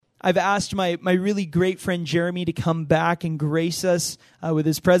I've asked my really great friend Jeremy to come back and grace us with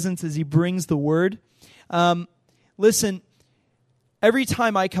his presence as he brings the word. Listen, every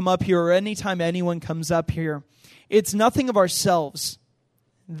time I come up here or anytime anyone comes up here, it's nothing of ourselves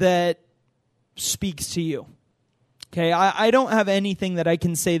that speaks to you. Okay, I don't have anything that I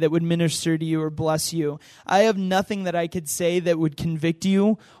can say that would minister to you or bless you. I have nothing that I could say that would convict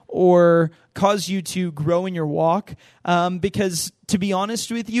you or cause you to grow in your walk. Because to be honest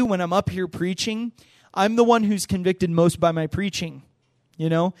with you, when I'm up here preaching, I'm the one who's convicted most by my preaching. You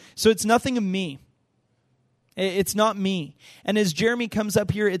know? So it's nothing of me. It's not me. And as Jeremy comes up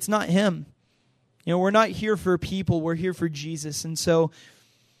here, it's not him. You know, we're not here for people. We're here for Jesus. And so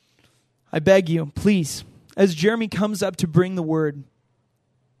I beg you, please, as Jeremy comes up to bring the word,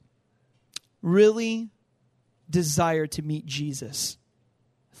 really desire to meet Jesus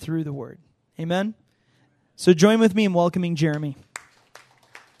through the word. Amen? So join with me in welcoming Jeremy.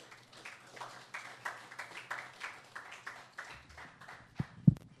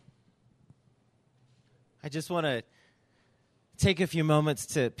 I just want to take a few moments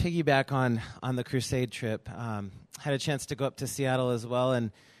to piggyback on the crusade trip. Had a chance to go up to Seattle as well,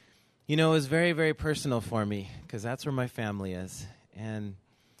 and you know, it was very, very personal for me because that's where my family is. And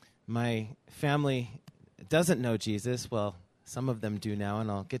my family doesn't know Jesus. Well, some of them do now,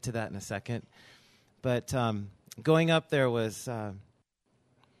 and I'll get to that in a second. But going up there was, I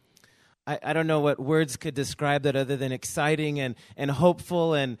don't know what words could describe that other than exciting and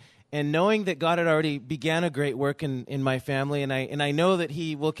hopeful and knowing that God had already began a great work in my family. And I know that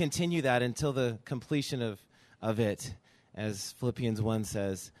he will continue that until the completion of it, as Philippians 1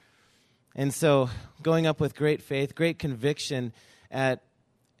 says. And so going up with great faith, great conviction at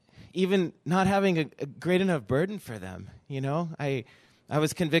even not having a great enough burden for them, you know. I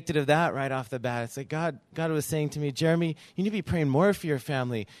was convicted of that right off the bat. It's like God was saying to me, Jeremy, you need to be praying more for your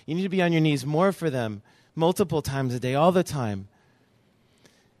family. You need to be on your knees more for them, multiple times a day, all the time.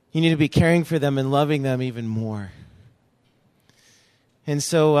 You need to be caring for them and loving them even more. And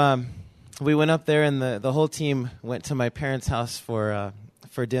so we went up there, and the whole team went to my parents' house for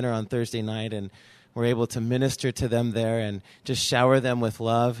dinner on Thursday night, and were able to minister to them there and just shower them with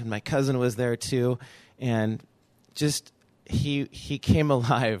love. And my cousin was there too, and just he came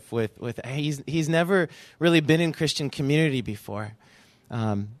alive with he's never really been in Christian community before.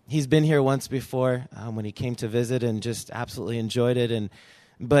 He's been here once before when he came to visit, and just absolutely enjoyed it.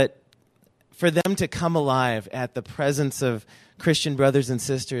 But for them to come alive at the presence of Christian brothers and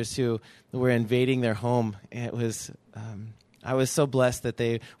sisters who were invading their home, it was. I was so blessed that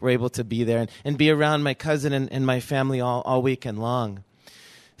they were able to be there and be around my cousin and my family all weekend long.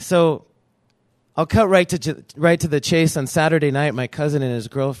 So I'll cut right to the chase. On Saturday night, my cousin and his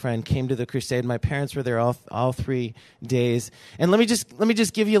girlfriend came to the crusade. My parents were there all 3 days. And let me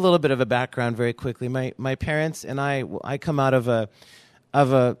just give you a little bit of a background very quickly. My parents and I come out of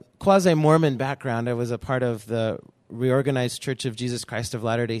a quasi-Mormon background. I was a part of the Reorganized Church of Jesus Christ of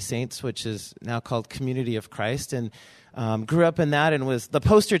Latter-day Saints, which is now called Community of Christ, and grew up in that and was the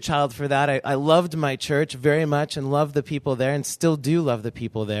poster child for that. I loved my church very much and loved the people there, and still do love the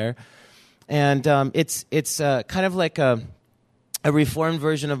people there. And it's kind of like a reformed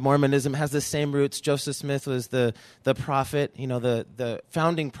version of Mormonism. Has the same roots. Joseph Smith was the prophet, you know, the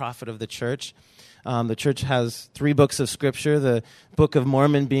founding prophet of the church. The church has 3 books of Scripture, the Book of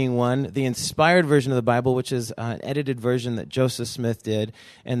Mormon being one, the inspired version of the Bible, which is an edited version that Joseph Smith did,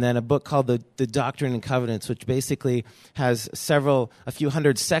 and then a book called the Doctrine and Covenants, which basically has a few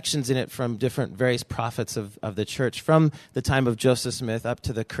hundred sections in it from different various prophets of the church, from the time of Joseph Smith up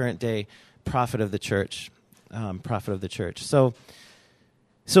to the current day prophet of the church. So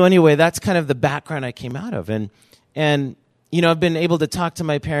anyway, that's kind of the background I came out of, and you know, I've been able to talk to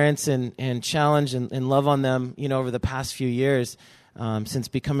my parents and challenge and love on them, you know, over the past few years, since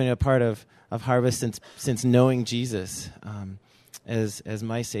becoming a part of Harvest, since knowing Jesus as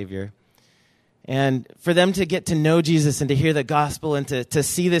my Savior. And for them to get to know Jesus and to hear the gospel and to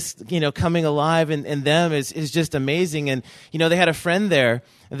see this, you know, coming alive in them is just amazing. And, you know, they had a friend there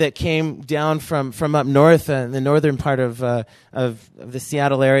that came down from up north, in the northern part of the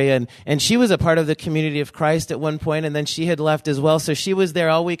Seattle area. And she was a part of the Community of Christ at one point, and then she had left as well. So she was there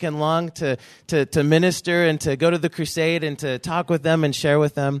all weekend long to minister and to go to the crusade and to talk with them and share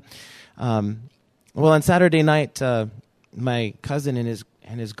with them. Well, on Saturday night, my cousin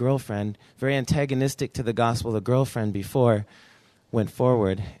and his girlfriend, very antagonistic to the gospel, the girlfriend before, went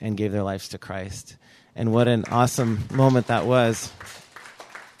forward and gave their lives to Christ. And what an awesome moment that was.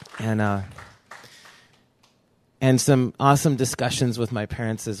 And and some awesome discussions with my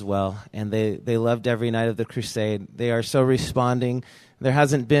parents as well. And they loved every night of the crusade. They are so responding. There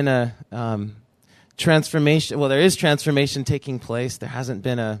hasn't been a transformation. Well, there is transformation taking place. There hasn't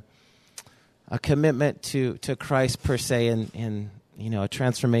been a commitment to Christ per se, in a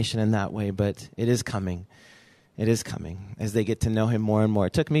transformation in that way. But it is coming. It is coming as they get to know him more and more.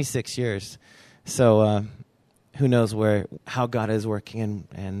 It took me 6 years. So who knows how God is working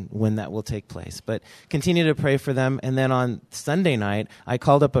and when that will take place. But continue to pray for them. And then on Sunday night, I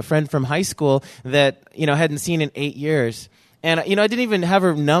called up a friend from high school that, hadn't seen in 8 years. And, I didn't even have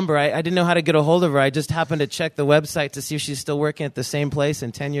her number. I didn't know how to get a hold of her. I just happened to check the website to see if she's still working at the same place.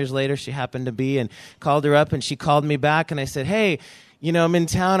 And 10 years later, she happened to be, and called her up, and she called me back. And I said, hey, I'm in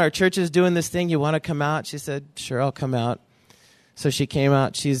town. Our church is doing this thing. You want to come out? She said, sure, I'll come out. So she came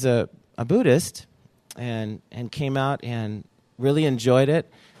out. She's a Buddhist. And came out and really enjoyed it.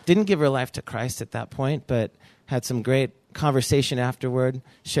 Didn't give her life to Christ at that point, but had some great conversation afterward,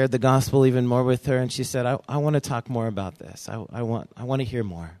 shared the gospel even more with her, and she said, I want to talk more about this. I want to hear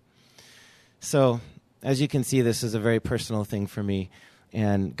more. So, as you can see, this is a very personal thing for me,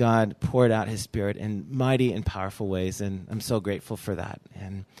 and God poured out his Spirit in mighty and powerful ways, and I'm so grateful for that.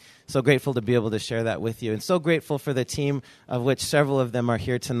 And so grateful to be able to share that with you, and so grateful for the team, of which several of them are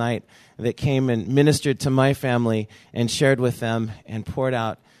here tonight, that came and ministered to my family and shared with them and poured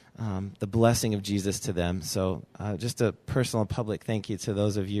out the blessing of Jesus to them. So just a personal public thank you to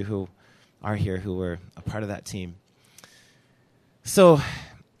those of you who are here, who were a part of that team. So,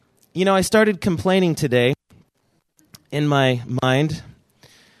 I started complaining today in my mind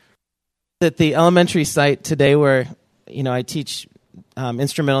that the elementary site today where, I teach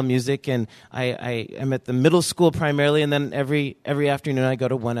instrumental music, and I am at the middle school primarily, and then every afternoon I go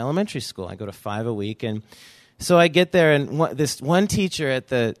to one elementary school. I go to 5 a week, and so I get there, and this one teacher at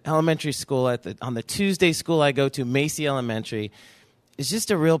the elementary school, on the Tuesday school I go to, Macy Elementary, is just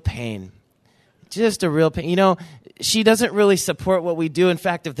a real pain. Just a real pain. She doesn't really support what we do. In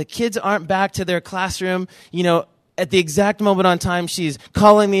fact, if the kids aren't back to their classroom, at the exact moment on time, she's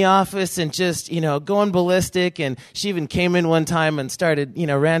calling the office and just, going ballistic. And she even came in one time and started,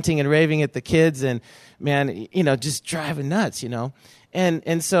 ranting and raving at the kids, and man, just driving nuts,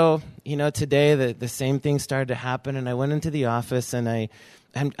 And so, today the same thing started to happen, and I went into the office, and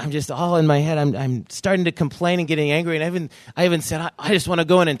I'm just all in my head. I'm starting to complain and getting angry, and I even said, I just want to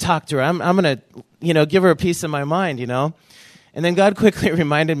go in and talk to her. I'm going to, give her a piece of my mind, And then God quickly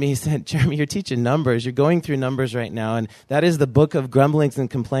reminded me, he said, Jeremy, you're teaching numbers. You're going through numbers right now, and that is the book of grumblings and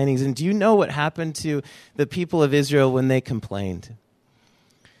complainings. And do you know what happened to the people of Israel when they complained?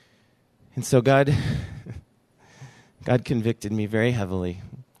 And so God convicted me very heavily,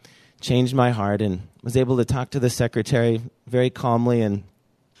 changed my heart, and was able to talk to the secretary very calmly, and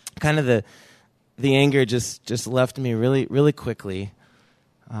kind of the anger just left me really, really quickly.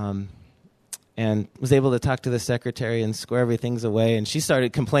 And was able to talk to the secretary and square everything away. And she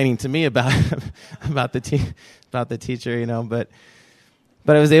started complaining to me about the teacher, But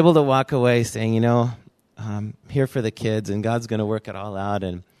I was able to walk away saying, I'm here for the kids, and God's going to work it all out.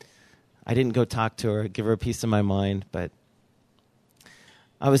 And I didn't go talk to her, give her a piece of my mind, but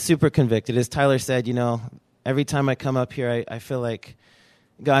I was super convicted. As Tyler said, every time I come up here, I feel like,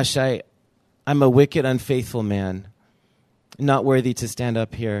 gosh, I'm a wicked, unfaithful man, not worthy to stand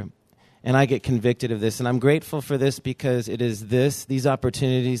up here. And I get convicted of this. And I'm grateful for this, because it is these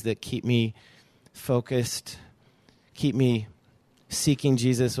opportunities that keep me focused, keep me seeking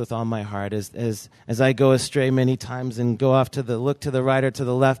Jesus with all my heart. As I go astray many times and go off look to the right or to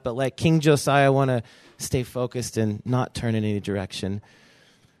the left, but like King Josiah, I want to stay focused and not turn in any direction.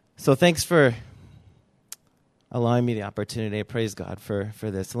 So thanks for allowing me the opportunity. I praise God for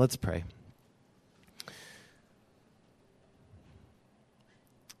this. And let's pray.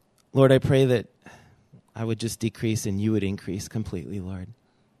 Lord, I pray that I would just decrease and you would increase completely, Lord.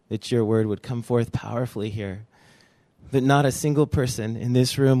 That your word would come forth powerfully here. That not a single person in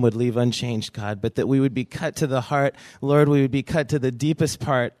this room would leave unchanged, God, but that we would be cut to the heart. Lord, we would be cut to the deepest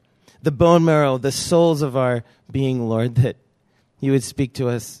part, the bone marrow, the souls of our being, Lord, that you would speak to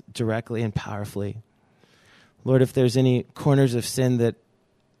us directly and powerfully. Lord, if there's any corners of sin that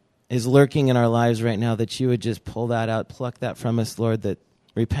is lurking in our lives right now, that you would just pull that out, pluck that from us, Lord, that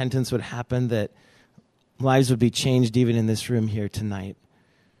repentance would happen, that lives would be changed even in this room here tonight,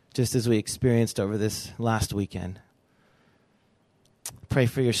 just as we experienced over this last weekend. Pray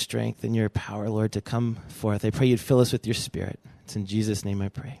for your strength and your power, Lord, to come forth. I pray you'd fill us with your Spirit. It's in Jesus' name I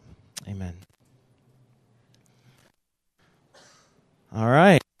pray. Amen. All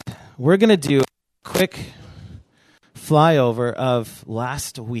right. We're going to do a quick flyover of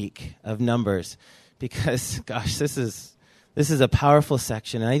last week of Numbers, because, gosh, this is a powerful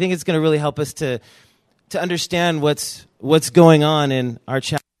section. And I think it's going to really help us to understand what's going on in our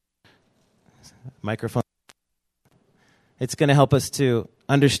chapter. Microphone. It's going to help us to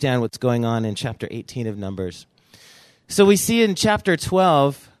understand what's going on in chapter 18 of Numbers. So we see in chapter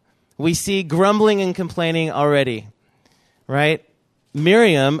 12, we see grumbling and complaining already, right?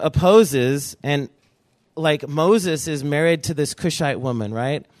 Miriam opposes, and like Moses is married to this Cushite woman,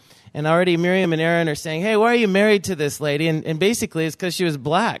 right? And already Miriam and Aaron are saying, hey, why are you married to this lady? And basically it's because she was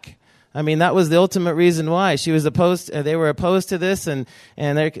black. I mean, that was the ultimate reason why she was opposed. They were opposed to this, and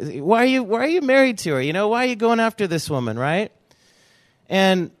why are you married to her? You know, why are you going after this woman, right?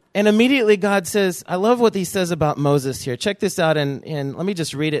 And immediately God says, I love what he says about Moses here. Check this out, and let me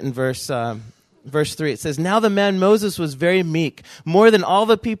just read it in verse 3. It says, now the man Moses was very meek, more than all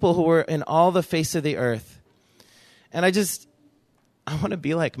the people who were in all the face of the earth. And I want to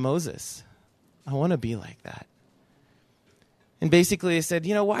be like Moses. I want to be like that. And basically he said,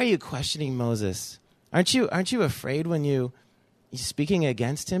 you know, why are you questioning Moses? Aren't you afraid when you're speaking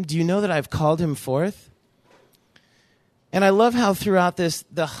against him? Do you know that I've called him forth? And I love how throughout this,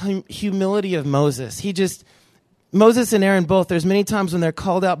 the humility of Moses, Moses and Aaron both, there's many times when they're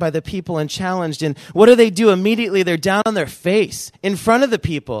called out by the people and challenged. And what do? Immediately they're down on their face in front of the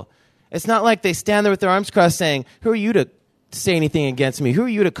people. It's not like they stand there with their arms crossed saying, who are you to say anything against me? Who are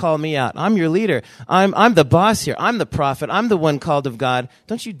you to call me out? I'm your leader. I'm the boss here. I'm the prophet. I'm the one called of God.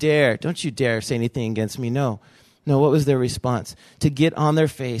 Don't you dare say anything against me. No, what was their response? To get on their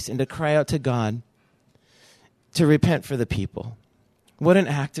face and to cry out to God, to repent for the people. What an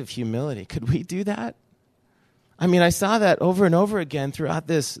act of humility. Could we do that? I mean, I saw that over and over again throughout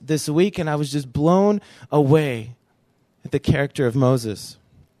this week, and I was just blown away at the character of Moses.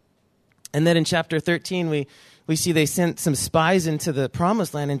 And then in chapter 13, we see they sent some spies into the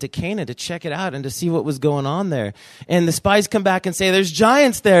promised land, into Canaan, to check it out and to see what was going on there. And the spies come back and say, there's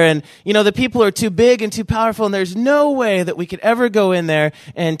giants there, and the people are too big and too powerful, and there's no way that we could ever go in there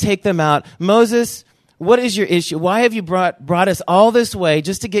and take them out. Moses, what is your issue? Why have you brought us all this way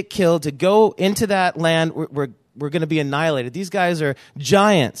just to get killed, to go into that land? We're going to be annihilated. These guys are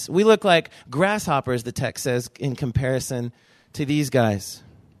giants. We look like grasshoppers, the text says, in comparison to these guys.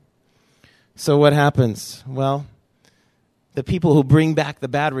 So what happens? Well, the people who bring back the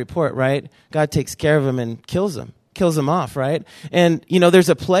bad report, right? God takes care of them and kills them off, right? And, there's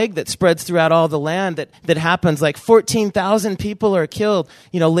a plague that spreads throughout all the land that happens. Like 14,000 people are killed,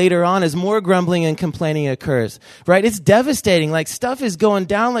 later on as more grumbling and complaining occurs, right? It's devastating. Like stuff is going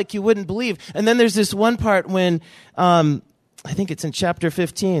down like you wouldn't believe. And then there's this one part when, I think it's in chapter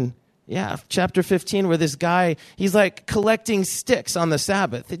 15. Yeah, chapter 15, where this guy, he's like collecting sticks on the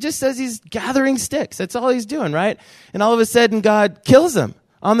Sabbath. It just says he's gathering sticks. That's all he's doing, right? And all of a sudden, God kills him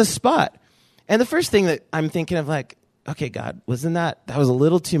on the spot. And the first thing that I'm thinking of, like, okay, God, that was a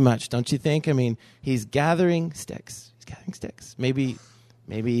little too much, don't you think? I mean, he's gathering sticks. Maybe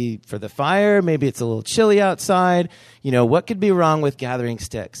for the fire, maybe it's a little chilly outside. What could be wrong with gathering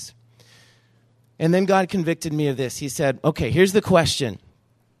sticks? And then God convicted me of this. He said, okay, here's the question.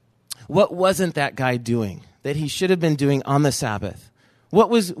 What wasn't that guy doing that he should have been doing on the Sabbath?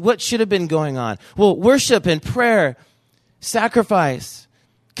 What should have been going on? Well, worship and prayer, sacrifice,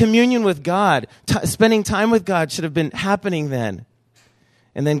 communion with God, spending time with God should have been happening then.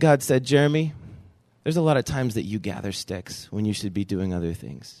 And then God said, Jeremy, there's a lot of times that you gather sticks when you should be doing other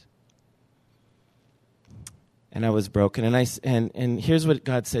things. And I was broken. And here's what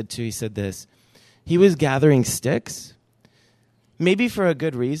God said too. He said this. He was gathering sticks. Maybe for a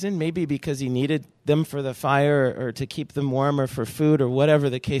good reason, maybe because he needed them for the fire or to keep them warm or for food or whatever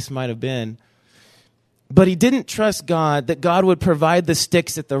the case might have been. But he didn't trust God that God would provide the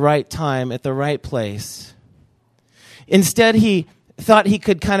sticks at the right time, at the right place. Instead, he thought he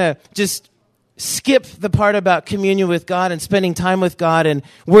could kind of just skip the part about communion with God and spending time with God and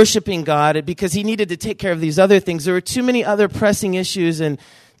worshiping God because he needed to take care of these other things. There were too many other pressing issues and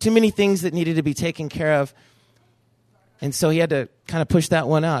too many things that needed to be taken care of. And so he had to kind of push that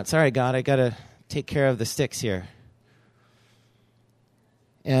one out. Sorry, God, I got to take care of the sticks here.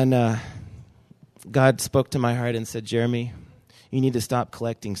 And God spoke to my heart and said, Jeremy, you need to stop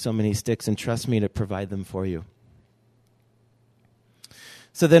collecting so many sticks and trust me to provide them for you.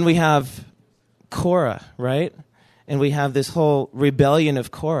 So then we have Korah, right? And we have this whole rebellion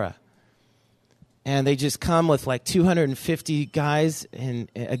of Korah. And they just come with like 250 guys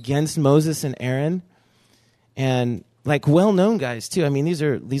against Moses and Aaron. And like well-known guys too. I mean, these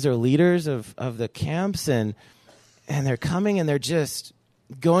are leaders of the camps, and they're coming and they're just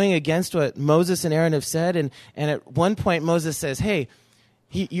going against what Moses and Aaron have said. And at one point Moses says, hey,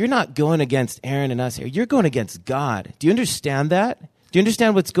 you're not going against Aaron and us here. You're going against God. Do you understand that? Do you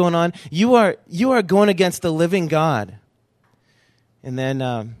understand what's going on? You are going against the living God. And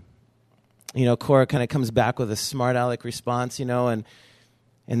then, Korah kind of comes back with a smart aleck response,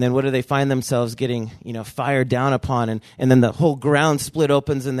 and then what do they find themselves getting, fired down upon? And then the whole ground split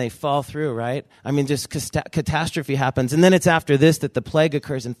opens and they fall through, right? I mean, just catastrophe happens. And then it's after this that the plague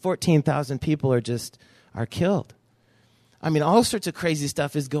occurs and 14,000 people are killed. I mean, all sorts of crazy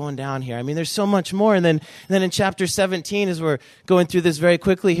stuff is going down here. I mean, there's so much more. And then in chapter 17, as we're going through this very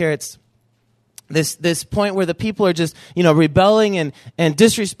quickly here, it's this point where the people are just, rebelling and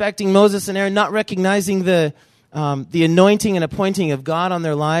disrespecting Moses and Aaron, not recognizing the anointing and appointing of God on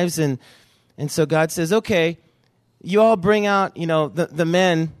their lives. And so God says, okay, you all bring out, the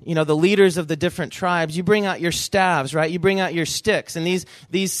men, the leaders of the different tribes. You bring out your staves, right? You bring out your sticks. And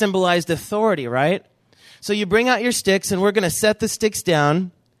these symbolized authority, right? So you bring out your sticks, and we're going to set the sticks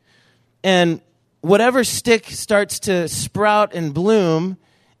down. And whatever stick starts to sprout and bloom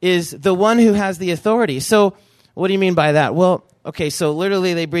is the one who has the authority. So what do you mean by that? Well, okay, so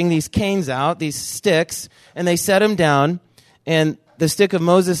literally they bring these canes out, these sticks, and they set them down, and the stick of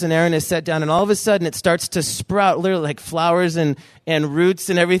Moses and Aaron is set down, and all of a sudden it starts to sprout, literally like flowers and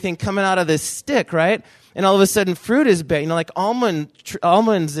roots and everything coming out of this stick, right? And all of a sudden fruit is bearing, like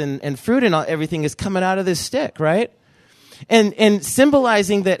almonds and fruit and everything is coming out of this stick, right? And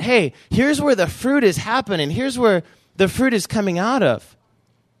symbolizing that, hey, here's where the fruit is happening. Here's where the fruit is coming out of.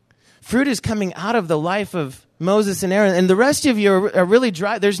 Fruit is coming out of the life of Moses and Aaron. And the rest of you are really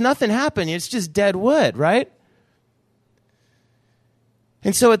dry. There's nothing happening. It's just dead wood, right?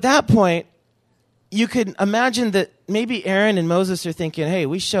 And so at that point, you could imagine that maybe Aaron and Moses are thinking, hey,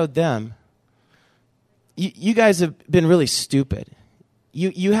 we showed them. You guys have been really stupid.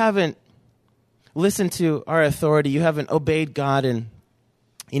 You haven't listened to our authority. You haven't obeyed God. And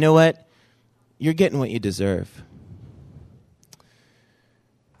you know what? You're getting what you deserve.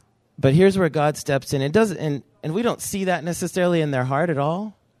 But here's where God steps in. It doesn't, and we don't see that necessarily in their heart at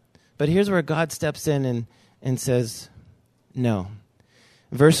all. But here's where God steps in and says, no.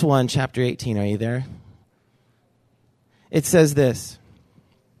 Verse 1, chapter 18, are you there? It says this.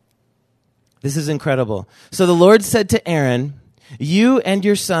 This is incredible. So the Lord said to Aaron, you and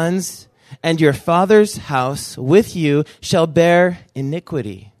your sons and your father's house with you shall bear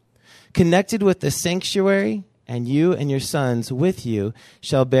iniquity, connected with the sanctuary, and you and your sons with you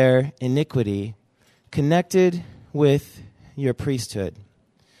shall bear iniquity, connected with your priesthood.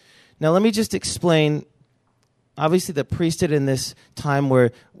 Now let me just explain. Obviously the priesthood in this time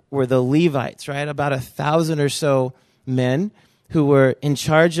were the Levites, right? About 1,000 or so men who were in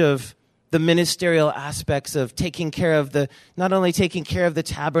charge of the ministerial aspects of taking care of not only taking care of the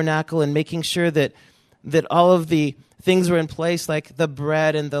tabernacle and making sure that all of the things were in place, like the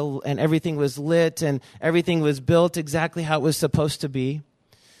bread and everything was lit and everything was built exactly how it was supposed to be,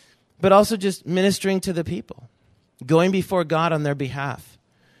 but also just ministering to the people, going before God on their behalf.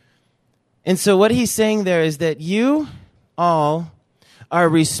 And so what he's saying there is that you all are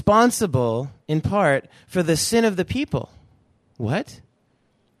responsible in part for the sin of the people. What?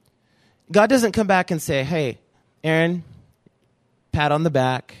 God doesn't come back and say, hey, Aaron, pat on the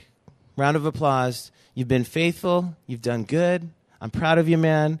back, round of applause. You've been faithful. You've done good. I'm proud of you,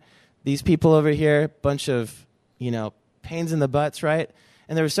 man. These people over here, bunch of, pains in the butts, right?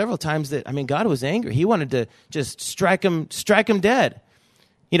 And there were several times that, God was angry. He wanted to just strike him dead.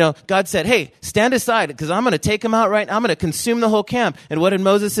 God said, hey, stand aside because I'm going to take him out right now. I'm going to consume the whole camp. And what did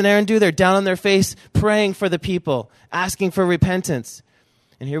Moses and Aaron do? They're down on their face praying for the people, asking for repentance.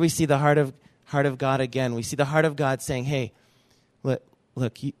 And here we see the heart of God again. We see the heart of God saying, hey,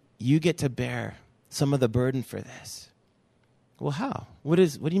 look, you get to bear some of the burden for this. Well, how? What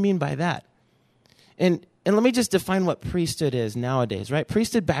do you mean by that? And let me just define what priesthood is nowadays, right?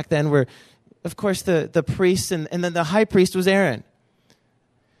 Priesthood back then were, of course, the priests, and then the high priest was Aaron.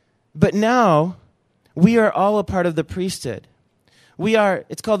 But now, we are all a part of the priesthood.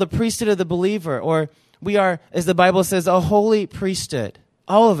 It's called the priesthood of the believer, or we are, as the Bible says, a holy priesthood.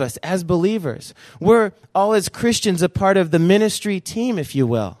 All of us as believers. We're all as Christians a part of the ministry team, if you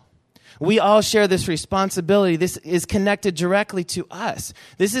will. We all share this responsibility. This is connected directly to us.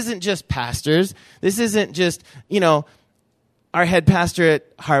 This isn't just pastors. This isn't just, our head pastor at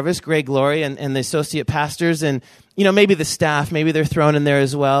Harvest, Greg Glory, and the associate pastors, and, maybe the staff, maybe they're thrown in there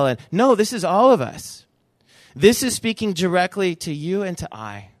as well. And no, this is all of us. This is speaking directly to you and to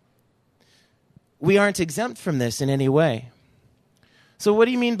I. We aren't exempt from this in any way. So what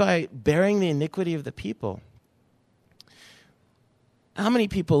do you mean by bearing the iniquity of the people? How many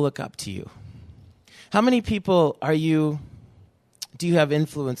people look up to you? How many people do you have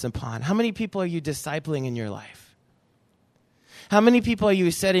influence upon? How many people are you discipling in your life? How many people are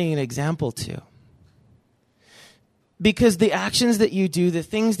you setting an example to? Because the actions that you do, the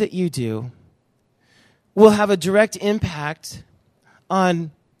things that you do, will have a direct impact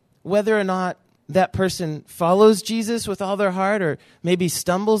on whether or not that person follows Jesus with all their heart, or maybe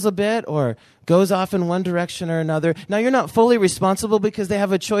stumbles a bit, or goes off in one direction or another. Now, you're not fully responsible because they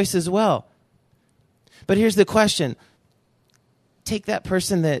have a choice as well. But here's the question. Take that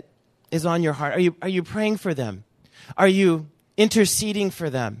person that is on your heart. Are you praying for them? Are you interceding for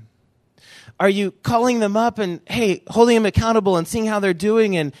them? Are you calling them up and, hey, holding them accountable and seeing how they're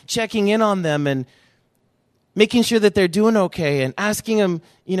doing and checking in on them and making sure that they're doing okay and asking them,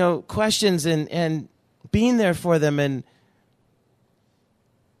 questions and being there for them? And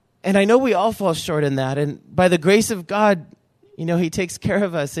I know we all fall short in that. And by the grace of God, he takes care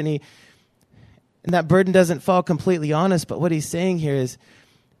of us, and that burden doesn't fall completely on us. But what he's saying here is,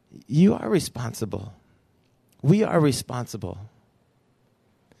 you are responsible. We are responsible.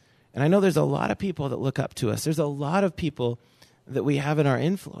 And I know there's a lot of people that look up to us. There's a lot of people that we have in our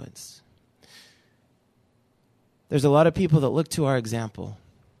influence. There's a lot of people that look to our example.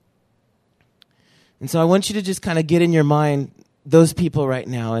 And so I want you to just kind of get in your mind those people right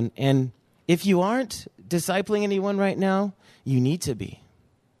now. And if you aren't discipling anyone right now, you need to be.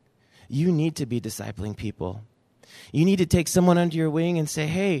 You need to be discipling people. You need to take someone under your wing and say,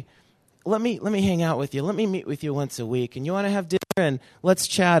 hey, let me hang out with you. Let me meet with you once a week. And you want to have dinner, and let's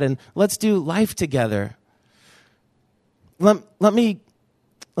chat, and let's do life together. Let me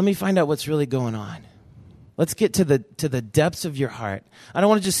find out what's really going on. Let's get to the depths of your heart. I don't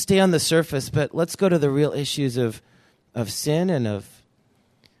want to just stay on the surface, but let's go to the real issues of sin and of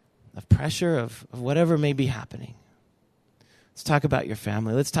pressure, of whatever may be happening. Let's talk about your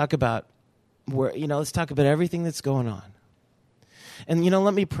family. Let's talk about let's talk about everything that's going on. And,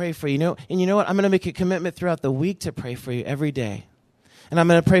 let me pray for you. And you know what? I'm going to make a commitment throughout the week to pray for you every day. And I'm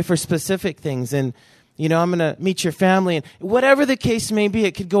going to pray for specific things. And, I'm going to meet your family. And whatever the case may be,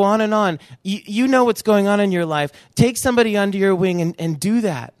 it could go on and on. You know what's going on in your life. Take somebody under your wing and do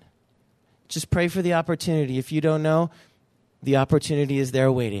that. Just pray for the opportunity. If you don't know, the opportunity is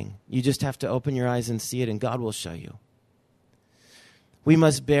there waiting. You just have to open your eyes and see it, and God will show you. We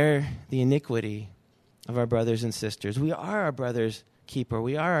must bear the iniquity of our brothers and sisters. We are our brother's keeper.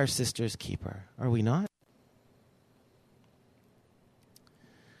 We are our sister's keeper. Are we not?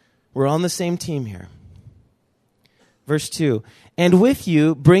 We're on the same team here. Verse 2, and with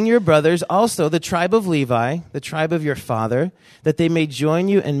you bring your brothers also, the tribe of Levi, the tribe of your father, that they may join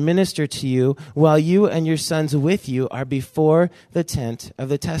you and minister to you while you and your sons with you are before the tent of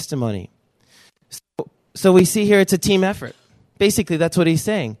the testimony. So we see here it's a team effort. Basically, that's what he's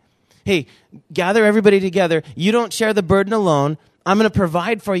saying. Hey, gather everybody together. You don't share the burden alone. I'm going to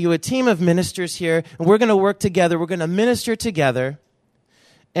provide for you a team of ministers here, and we're going to work together. We're going to minister together,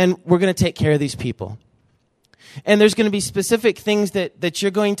 and we're going to take care of these people. And there's going to be specific things that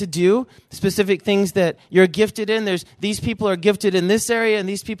you're going to do, specific things that you're gifted in. These people are gifted in this area, and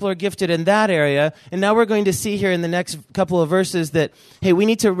these people are gifted in that area. And now we're going to see here in the next couple of verses that, hey, we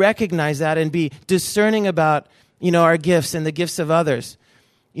need to recognize that and be discerning about, our gifts and the gifts of others.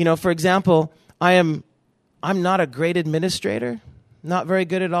 For example, I'm not a great administrator, not very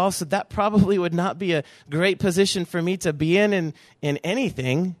good at all, so that probably would not be a great position for me to be in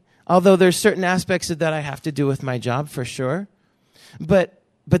anything, although there's certain aspects of that I have to do with my job for sure. But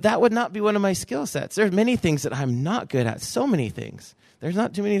that would not be one of my skill sets. There's many things that I'm not good at, so many things. There's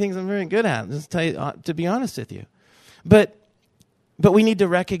not too many things I'm very good at, just tell you, to be honest with you. But we need to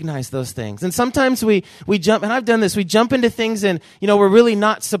recognize those things. And sometimes we jump, and I've done this, we jump into things and, we're really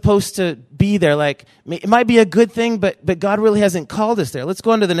not supposed to be there. Like, it might be a good thing, but God really hasn't called us there. Let's go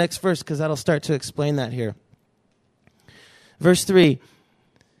on to the next verse, because that'll start to explain that here. Verse 3,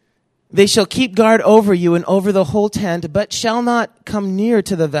 they shall keep guard over you and over the whole tent, but shall not come near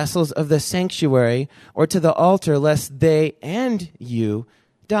to the vessels of the sanctuary or to the altar, lest they and you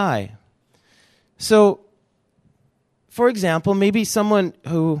die. So, for example, maybe someone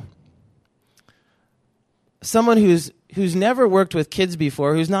who's never worked with kids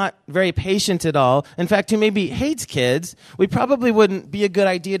before, who's not very patient at all, in fact, who maybe hates kids, we probably wouldn't be a good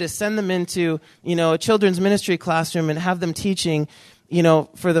idea to send them into, a children's ministry classroom and have them teaching,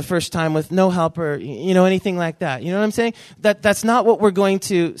 for the first time with no help or, anything like that. You know what I'm saying? That's not what we're going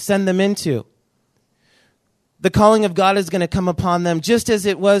to send them into. The calling of God is going to come upon them just as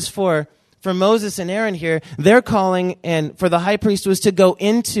it was for Moses and Aaron here. Their calling and for the high priest was to go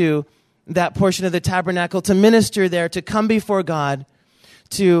into that portion of the tabernacle, to minister there, to come before God,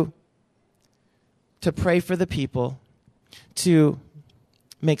 to pray for the people, to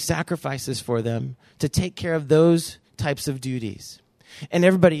make sacrifices for them to take care of those types of duties. And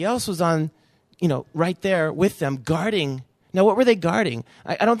everybody else was on, right there with them guarding. Now, what were they guarding?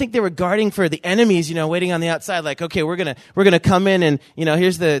 I don't think they were guarding for the enemies, waiting on the outside. Like, okay, we're gonna come in and,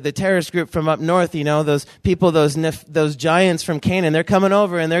 here's the terrorist group from up north, those people, those giants from Canaan. They're coming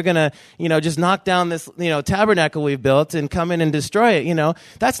over and they're gonna, just knock down this, tabernacle we've built and come in and destroy it.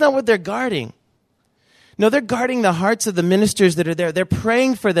 That's not what they're guarding. No, they're guarding the hearts of the ministers that are there. They're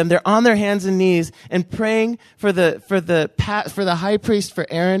praying for them. They're on their hands and knees and praying for the high priest, for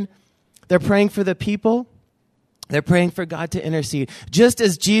Aaron. They're praying for the people. They're praying for God to intercede. Just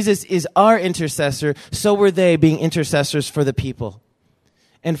as Jesus is our intercessor, so were they being intercessors for the people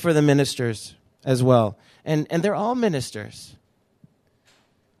and for the ministers as well. And they're all ministers.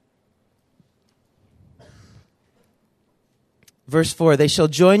 Verse 4, they shall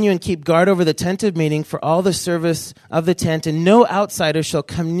join you and keep guard over the tent of meeting for all the service of the tent, and no outsider shall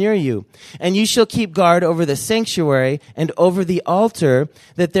come near you. And you shall keep guard over the sanctuary and over the altar,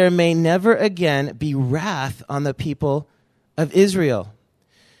 that there may never again be wrath on the people of Israel.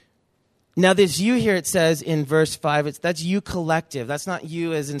 Now this you here, it says in verse 5, that's you collective. That's not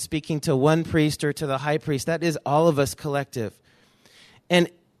you as in speaking to one priest or to the high priest. That is all of us collective. And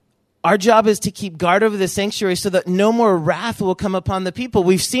our job is to keep guard over the sanctuary so that no more wrath will come upon the people.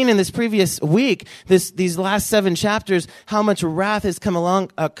 We've seen in this previous week, these last 7 chapters, how much wrath has come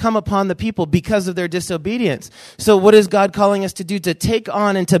upon the people because of their disobedience. So what is God calling us to do? To take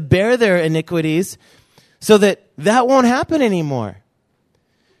on and to bear their iniquities so that won't happen anymore.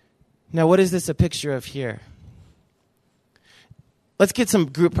 Now, what is this a picture of here? Let's get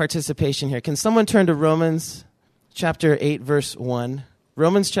some group participation here. Can someone turn to Romans chapter 8, verse 1?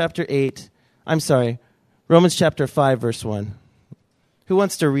 Romans chapter 5, verse 1. Who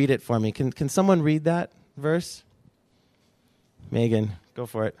wants to read it for me? Can someone read that verse? Megan, go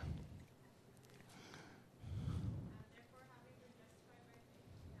for it.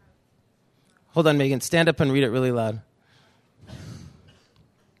 Hold on, Megan. Stand up and read it really loud.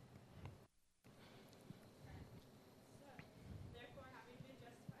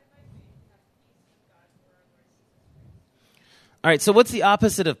 All right, so what's the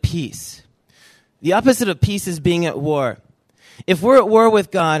opposite of peace? The opposite of peace is being at war. If we're at war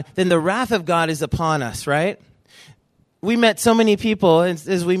with God, then the wrath of God is upon us, right? We met so many people,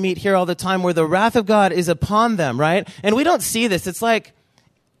 as we meet here all the time, where the wrath of God is upon them, right? And we don't see this. It's like,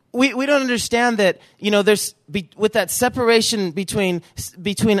 we don't understand that, there's, with that separation between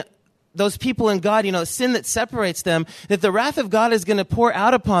those people and God, sin that separates them, that the wrath of God is going to pour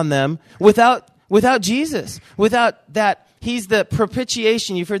out upon them without Jesus, without that. He's the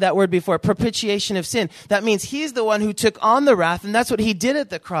propitiation. You've heard that word before, propitiation of sin. That means he's the one who took on the wrath, and that's what he did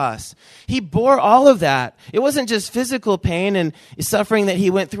at the cross. He bore all of that. It wasn't just physical pain and suffering that he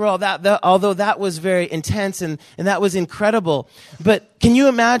went through all that, although that was very intense and that was incredible. But can you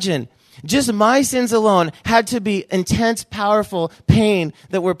imagine? Just my sins alone had to be intense, powerful pain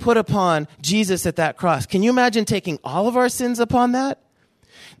that were put upon Jesus at that cross. Can you imagine taking all of our sins upon that?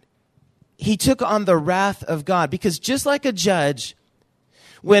 He took on the wrath of God, because just like a judge,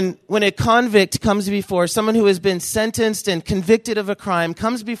 when a convict comes before someone who has been sentenced and convicted of a crime,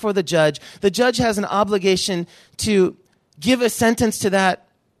 comes before the judge has an obligation to give a sentence to that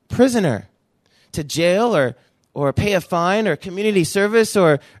prisoner, to jail or pay a fine or community service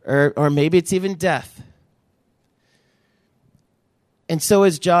or maybe it's even death. And so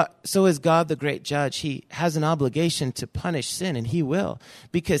is God the great judge. He has an obligation to punish sin, and he will,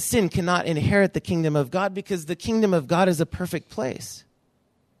 because sin cannot inherit the kingdom of God, because the kingdom of God is a perfect place.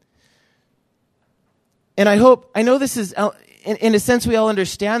 And I know this is, in a sense, we all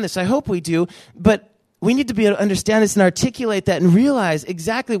understand this. I hope we do, but we need to be able to understand this and articulate that and realize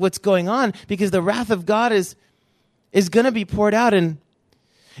exactly what's going on, because the wrath of God is going to be poured out, and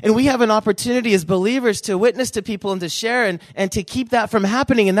we have an opportunity as believers to witness to people and to share and to keep that from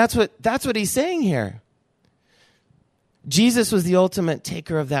happening. And that's what he's saying here. Jesus was the ultimate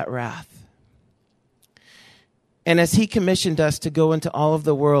taker of that wrath. And as he commissioned us to go into all of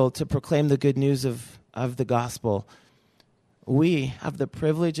the world to proclaim the good news of the gospel, we have the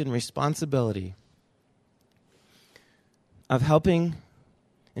privilege and responsibility of helping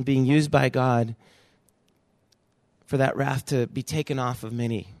and being used by God for that wrath to be taken off of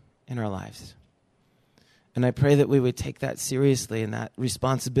many in our lives. And I pray that we would take that seriously, and that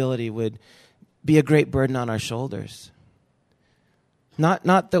responsibility would be a great burden on our shoulders.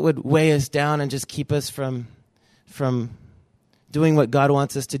 Not that would weigh us down and just keep us from doing what God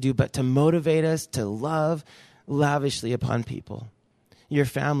wants us to do, but to motivate us to love lavishly upon people. Your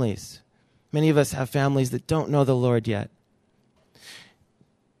families. Many of us have families that don't know the Lord yet.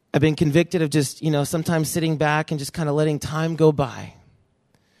 I've been convicted of just, sometimes sitting back and just kind of letting time go by.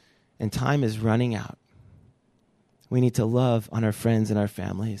 And time is running out. We need to love on our friends and our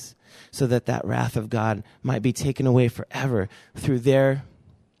families so that that wrath of God might be taken away forever through their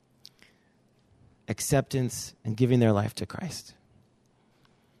acceptance and giving their life to Christ.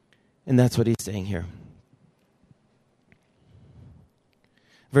 And that's what he's saying here.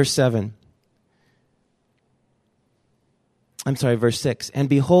 Verse 6. And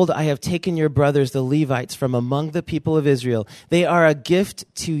behold, I have taken your brothers, the Levites, from among the people of Israel. They are a gift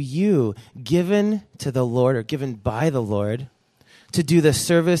to you, given to the Lord, or given by the Lord, to do the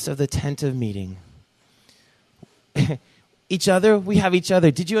service of the tent of meeting. Each other, we have each other.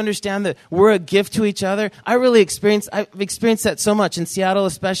 Did you understand that we're a gift to each other? I've experienced that so much in Seattle,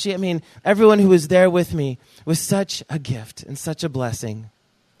 especially. I mean, everyone who was there with me was such a gift and such a blessing.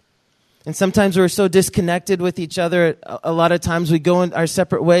 And sometimes we're so disconnected with each other. A lot of times we go in our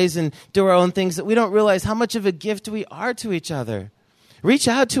separate ways and do our own things that we don't realize how much of a gift we are to each other. Reach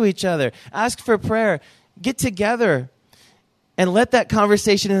out to each other. Ask for prayer. Get together. And let that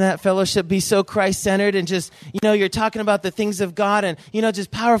conversation and that fellowship be so Christ-centered and just, you're talking about the things of God and,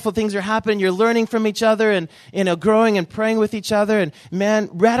 just powerful things are happening. You're learning from each other and, growing and praying with each other. And man,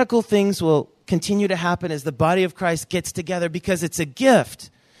 radical things will continue to happen as the body of Christ gets together because it's a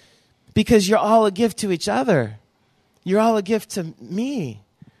gift. Because you're all a gift to each other. You're all a gift to me.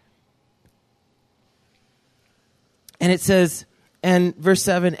 And it says, and verse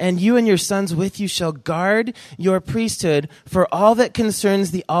 7, and you and your sons with you shall guard your priesthood for all that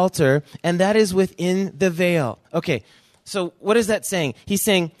concerns the altar, and that is within the veil. Okay, so what is that saying? He's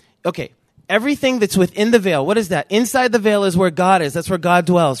saying, okay, everything that's within the veil, what is that? Inside the veil is where God is. That's where God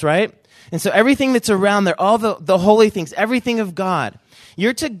dwells, right? And so everything that's around there, all the holy things, everything of God,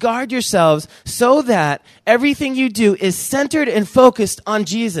 you're to guard yourselves so that everything you do is centered and focused on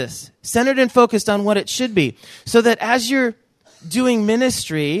Jesus, centered and focused on what it should be. So that as you're doing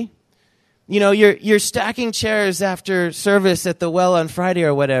ministry, you're stacking chairs after service at the well on Friday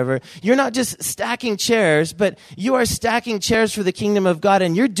or whatever. You're not just stacking chairs, but you are stacking chairs for the kingdom of God,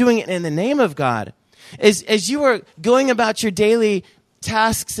 and you're doing it in the name of God. As you are going about your daily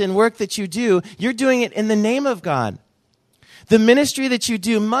tasks and work that you do, you're doing it in the name of God. The ministry that you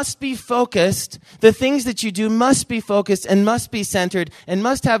do must be focused. The things that you do must be focused and must be centered and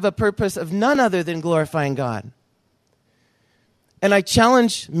must have a purpose of none other than glorifying God. And I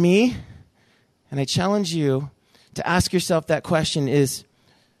challenge me and I challenge you to ask yourself that question is,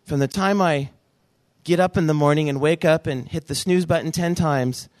 from the time I get up in the morning and wake up and hit the snooze button 10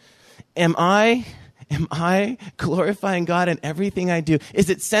 times, am I glorifying God in everything I do? Is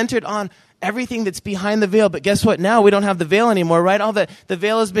it centered on everything that's behind the veil? But guess what? Now we don't have the veil anymore, right? All the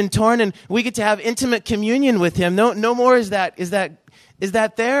veil has been torn, and we get to have intimate communion with Him. No more is that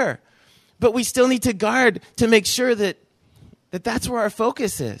there. But we still need to guard to make sure that that's where our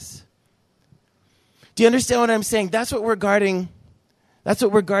focus is. Do you understand what I'm saying? That's what we're guarding. That's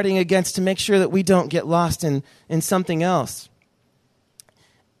what we're guarding against, to make sure that we don't get lost in something else.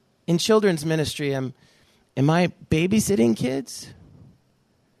 In children's ministry, am I babysitting kids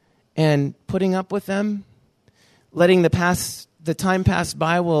and putting up with them, letting the time pass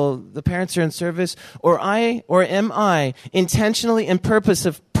by while the parents are in service, or am I intentionally and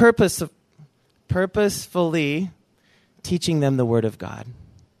purposefully teaching them the Word of God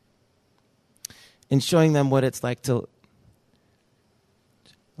and showing them what it's like to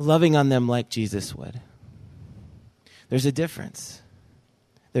loving on them like Jesus would? There's a difference.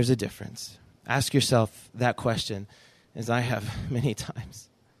 There's a difference. Ask yourself that question, as I have many times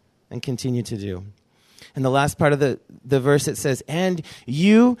and continue to do. And the last part of the verse, it says, and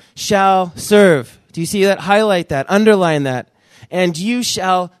you shall serve. Do you see that? Highlight that. Underline that. And you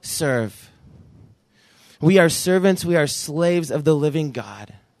shall serve. We are servants. We are slaves of the living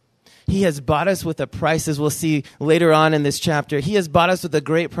God. He has bought us with a price, as we'll see later on in this chapter. He has bought us with a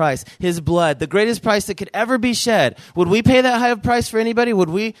great price, His blood, the greatest price that could ever be shed. Would we pay that high of price for anybody? Would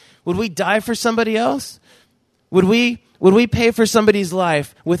we die for somebody else? Would we pay for somebody's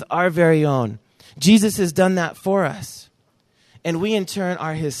life with our very own? Jesus has done that for us. And we in turn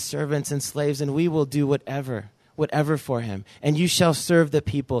are His servants and slaves, and we will do whatever for Him. And you shall serve the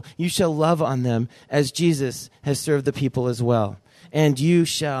people. You shall love on them as Jesus has served the people as well. And you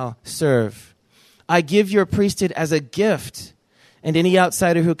shall serve. I give your priesthood as a gift, and any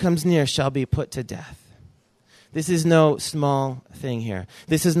outsider who comes near shall be put to death. This is no small thing here.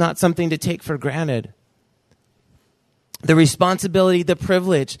 This is not something to take for granted. The responsibility, the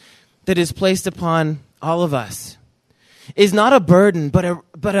privilege that is placed upon all of us is not a burden, but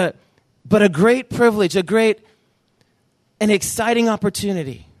a great privilege, an exciting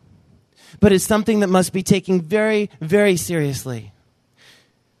opportunity. but it's something that must be taken very, very seriously.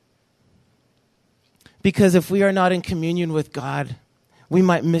 Because if we are not in communion with God, we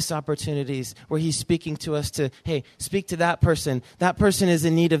might miss opportunities where he's speaking to us to, hey, speak to that person. That person is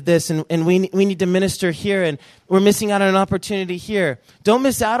in need of this, and we need to minister here, and we're missing out on an opportunity here. Don't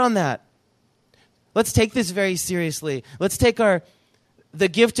miss out on that. Let's take this very seriously. Let's take the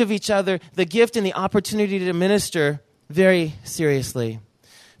gift of each other, the gift and the opportunity to minister very seriously.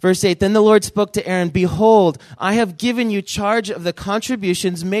 Verse 8, then the Lord spoke to Aaron, behold, I have given you charge of the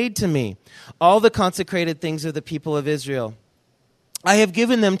contributions made to me, all the consecrated things of the people of Israel. I have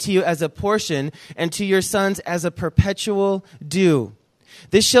given them to you as a portion, and to your sons as a perpetual due.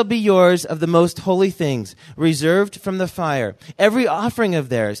 This shall be yours of the most holy things, reserved from the fire. Every offering of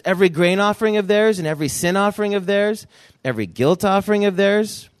theirs, every grain offering of theirs, and every sin offering of theirs, every guilt offering of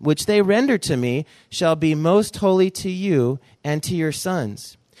theirs, which they render to me, shall be most holy to you and to your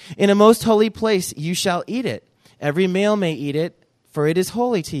sons. In a most holy place you shall eat it. Every male may eat it, for it is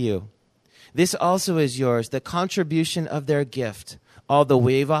holy to you. This also is yours, the contribution of their gift. All the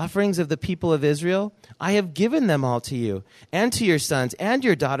wave offerings of the people of Israel, I have given them all to you, and to your sons and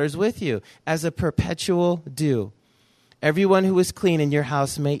your daughters with you, as a perpetual due. Everyone who is clean in your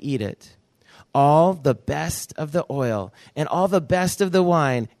house may eat it. All the best of the oil, and all the best of the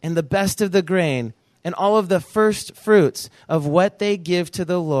wine, and the best of the grain, and all of the first fruits of what they give to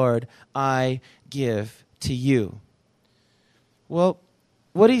the Lord, I give to you. Well,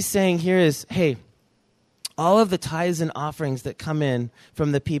 what he's saying here is, hey, all of the tithes and offerings that come in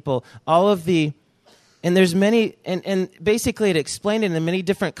from the people, and there's many, and basically it explained it in many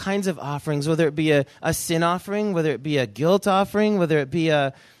different kinds of offerings, whether it be a sin offering, whether it be a guilt offering, whether it be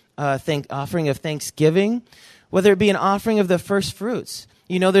a offering of thanksgiving, whether it be an offering of the first fruits.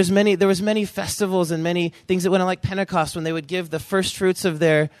 You know, there was many festivals and many things that went on, like Pentecost, when they would give the first fruits of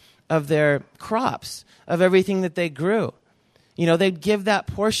their crops, of everything that they grew. You know, they'd give that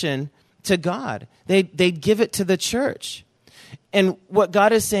portion to God. They'd give it to the church. And what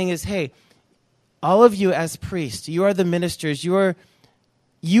God is saying is, hey, all of you as priests, you are the ministers, you are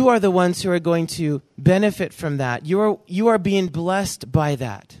the ones who are going to benefit from that. You are being blessed by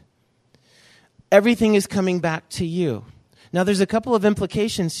that. Everything is coming back to you. Now, there's a couple of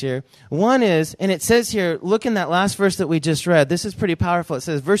implications here. One is, and it says here, look in that last verse that we just read. This is pretty powerful. It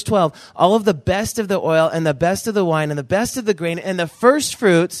says, verse 12, all of the best of the oil and the best of the wine and the best of the grain and the first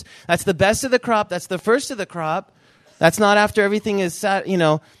fruits, that's the best of the crop, that's the first of the crop. That's not after everything is,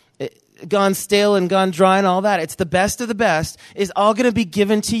 gone stale and gone dry and all that. It's the best of the best is all going to be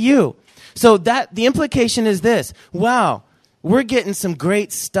given to you. So the implication is this. Wow, we're getting some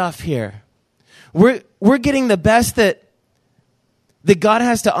great stuff here. We're getting the best that God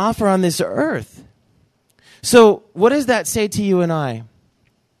has to offer on this earth. So what does that say to you and I?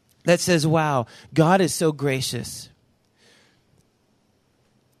 That says, wow, God is so gracious.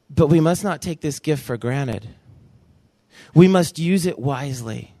 But we must not take this gift for granted. We must use it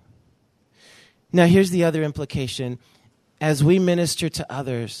wisely. Now, here's the other implication. As we minister to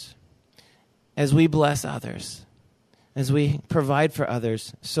others, as we bless others, as we provide for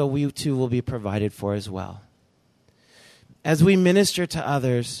others, so we too will be provided for as well. As we minister to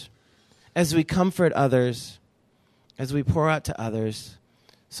others, as we comfort others, as we pour out to others,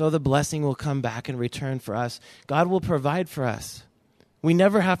 so the blessing will come back in return for us. God will provide for us. We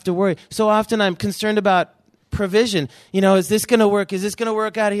never have to worry. So often I'm concerned about provision. Is this going to work? Is this going to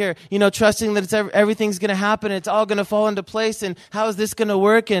work out here? Trusting that everything's going to happen. It's all going to fall into place. And how is this going to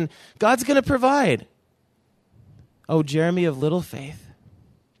work? And God's going to provide. Oh, Jeremy of little faith.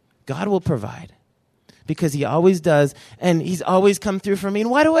 God will provide. Because he always does, and he's always come through for me. And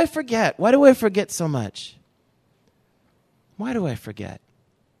why do I forget? Why do I forget so much? Why do I forget?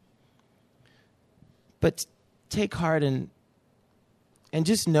 But take heart and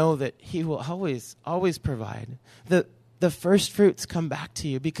just know that he will always provide. The first fruits come back to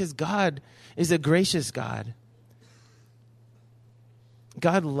you because God is a gracious God.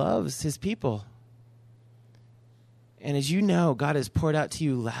 God loves his people. And as you know, God has poured out to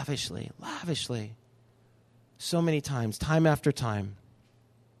you lavishly. So many times, time after time.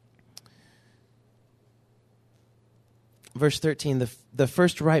 Verse 13, the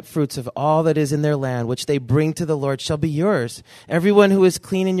first ripe fruits of all that is in their land, which they bring to the Lord, shall be yours. Everyone who is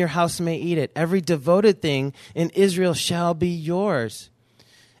clean in your house may eat it. Every devoted thing in Israel shall be yours.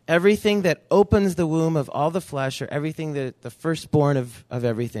 Everything that opens the womb of all the flesh, or everything that the firstborn of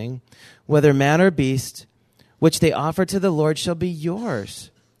everything, whether man or beast, which they offer to the Lord, shall be yours.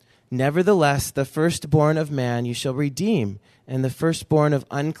 Nevertheless, the firstborn of man you shall redeem, and the firstborn of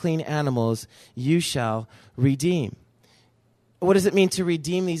unclean animals you shall redeem. what does it mean to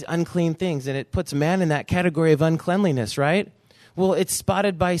redeem these unclean things? And it puts man in that category of uncleanliness, right? Well, it's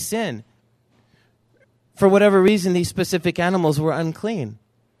spotted by sin. For whatever reason, these specific animals were unclean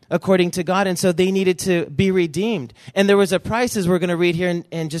according to God, and so they needed to be redeemed. And there was a price, as we're going to read here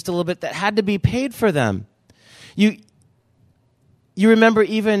in just a little bit, that had to be paid for them. You remember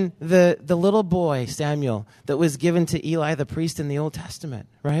even the little boy, Samuel, that was given to Eli the priest in the Old Testament,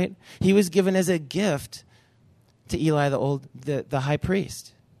 right? He was given as a gift to Eli the high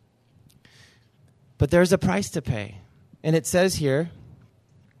priest. But there's a price to pay. And it says here,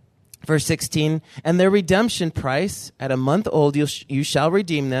 verse 16, and their redemption price, at a month old you shall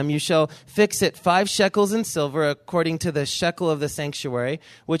redeem them. You shall fix it 5 shekels in silver, according to the shekel of the sanctuary,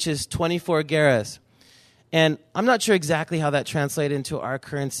 which is 24 gerahs. And I'm not sure exactly how that translated into our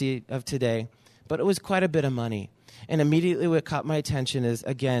currency of today, but it was quite a bit of money. And immediately what caught my attention is,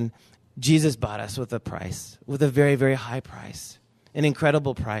 again, Jesus bought us with a price, with a very, very high price, an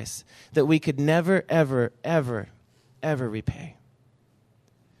incredible price that we could never, ever, ever, ever repay.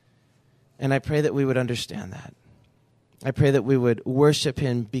 And I pray that we would understand that. I pray that we would worship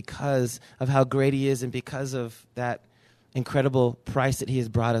him because of how great he is and because of that incredible price that he has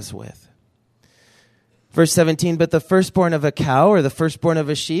brought us with. Verse 17, but the firstborn of a cow or the firstborn of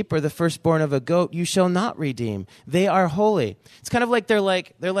a sheep or the firstborn of a goat you shall not redeem. They are holy. It's kind of like they're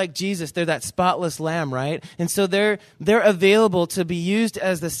like Jesus. They're that spotless lamb, right? And so they're available to be used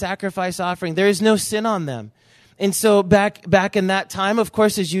as the sacrifice offering. There is no sin on them. And so back in that time, of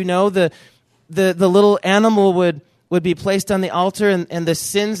course, as you know, the little animal would be placed on the altar, and the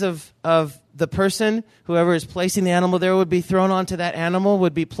sins of the person, whoever is placing the animal there, would be thrown onto that animal,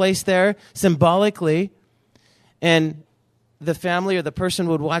 would be placed there symbolically. And the family or the person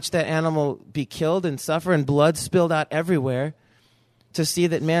would watch that animal be killed and suffer, and blood spilled out everywhere, to see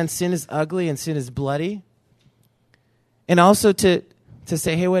that, man, sin is ugly and sin is bloody. And also to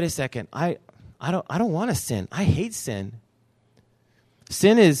say, hey, wait a second, I don't want to sin. I hate sin.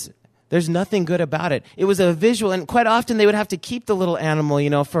 Sin is, there's nothing good about it. It was a visual, and quite often they would have to keep the little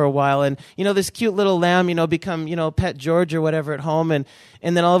animal, for a while. And, this cute little lamb, become, pet George or whatever at home. And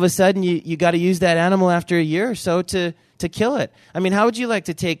then all of a sudden you got to use that animal after a year or so to kill it. I mean, how would you like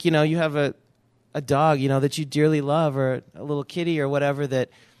to take, you have a dog, that you dearly love, or a little kitty or whatever that,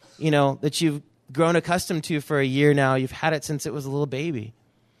 that you've grown accustomed to for a year now. You've had it since it was a little baby.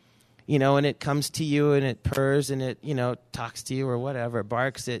 And it comes to you and it purrs and it, talks to you or whatever, it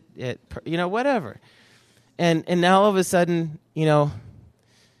barks, it whatever. And now all of a sudden,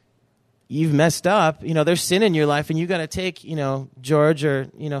 you've messed up, there's sin in your life, and you got to take, George or,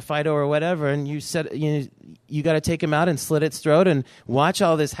 Fido or whatever, and you got to take him out and slit its throat and watch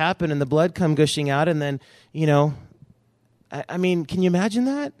all this happen and the blood come gushing out. And then, I mean, can you imagine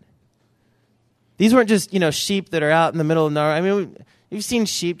that? These weren't just, sheep that are out in the middle of nowhere. I mean, you've seen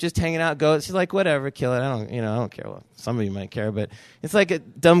sheep just hanging out, goats. You're like, whatever, kill it. I don't care. Well, some of you might care, but it's like a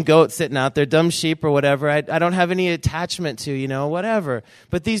dumb goat sitting out there, dumb sheep or whatever. I don't have any attachment to, whatever.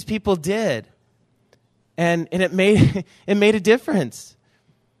 But these people did, and it made a difference.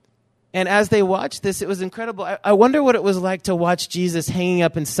 And as they watched this, it was incredible. I wonder what it was like to watch Jesus hanging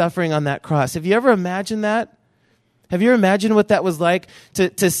up and suffering on that cross. Have you ever imagined that? Have you ever imagined what that was like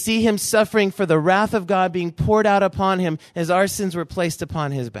to see him suffering for the wrath of God being poured out upon him as our sins were placed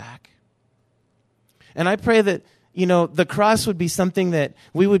upon his back? And I pray that, the cross would be something that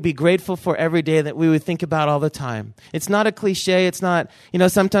we would be grateful for every day, that we would think about all the time. It's not a cliche. It's not,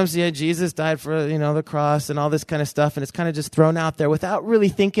 sometimes, Jesus died for, the cross and all this kind of stuff, and it's kind of just thrown out there without really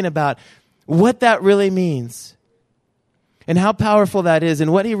thinking about what that really means and how powerful that is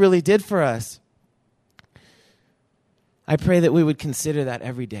and what he really did for us. I pray that we would consider that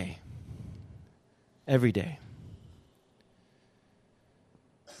every day. Every day.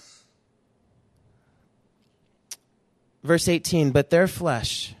 Verse 18, but their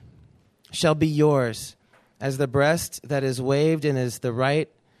flesh shall be yours, as the breast that is waved and as the right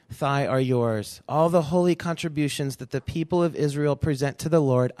thigh are yours. All the holy contributions that the people of Israel present to the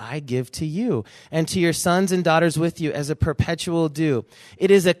Lord, I give to you, and to your sons and daughters with you as a perpetual due.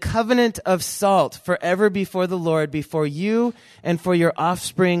 It is a covenant of salt forever before the Lord, before you and for your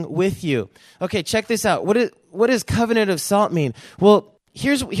offspring with you. Okay, check this out. What does covenant of salt mean? Well,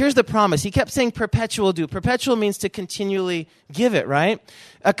 here's the promise. He kept saying perpetual due. Perpetual means to continually give it, right?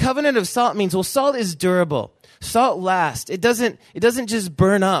 A covenant of salt means, well, salt is durable. Salt lasts. It doesn't just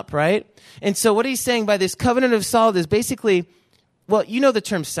burn up, right? And so what he's saying by this covenant of salt is basically, well, you know the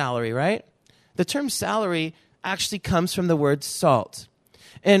term salary, right? The term salary actually comes from the word salt.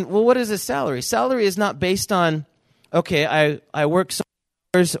 And, well, what is a salary? Salary is not based on, okay, I work so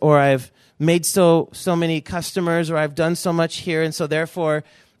or I've made so many customers, or I've done so much here, and so therefore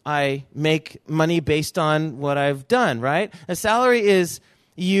I make money based on what I've done, right? A salary is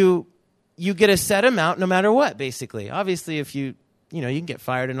you get a set amount no matter what, basically. Obviously, if you can get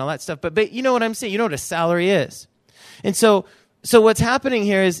fired and all that stuff, but you know what I'm saying? You know what a salary is. And so what's happening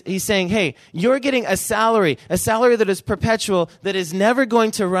here is he's saying, hey, you're getting a salary that is perpetual, that is never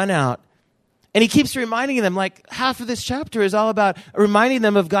going to run out. And he keeps reminding them, like half of this chapter is all about reminding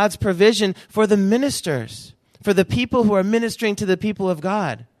them of God's provision for the ministers, for the people who are ministering to the people of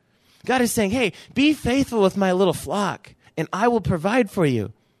God. God is saying, hey, be faithful with my little flock, and I will provide for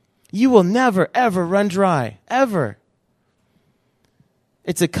you. You will never, ever run dry, ever.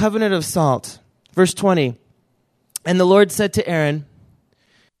 It's a covenant of salt. Verse 20, and the Lord said to Aaron,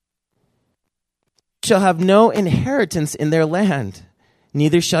 you shall have no inheritance in their land,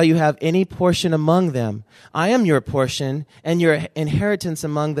 neither shall you have any portion among them. I am your portion and your inheritance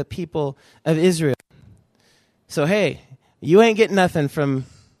among the people of Israel. So, hey, you ain't getting nothing from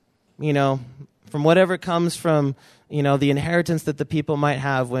whatever comes from, the inheritance that the people might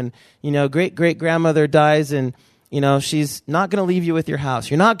have when, great-great-grandmother dies and, she's not going to leave you with your house.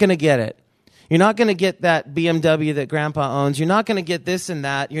 You're not going to get it. You're not going to get that BMW that grandpa owns. You're not going to get this and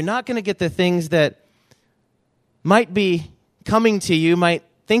that. You're not going to get the things that might be coming to you, might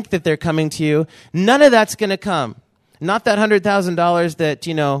think that they're coming to you. None of that's going to come. Not that $100,000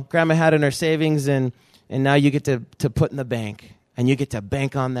 that, grandma had in her savings and now you get to put in the bank and you get to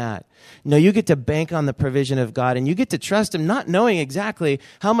bank on that. No, you get to bank on the provision of God and you get to trust him, not knowing exactly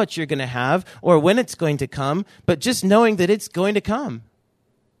how much you're going to have or when it's going to come, but just knowing that it's going to come.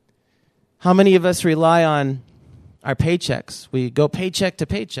 How many of us rely on our paychecks? We go paycheck to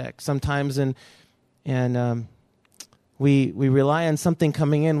paycheck sometimes and we rely on something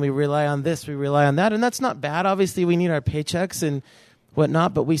coming in. We rely on this. We rely on that. And that's not bad. Obviously, we need our paychecks and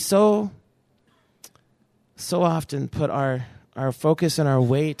whatnot. But we so often put our focus and our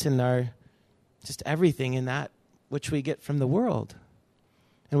weight and our just everything in that which we get from the world.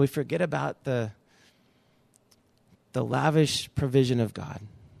 And we forget about the lavish provision of God.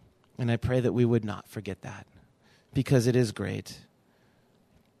 And I pray that we would not forget that because it is great.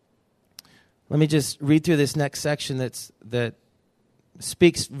 Let me just read through this next section that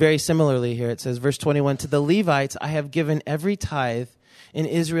speaks very similarly here. It says, verse 21, to the Levites I have given every tithe in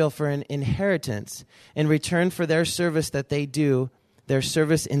Israel for an inheritance in return for their service that they do, their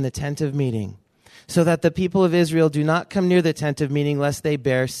service in the tent of meeting, so that the people of Israel do not come near the tent of meeting lest they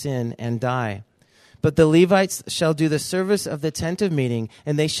bear sin and die. But the Levites shall do the service of the tent of meeting,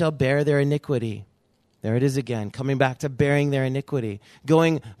 and they shall bear their iniquity. There it is again, coming back to bearing their iniquity,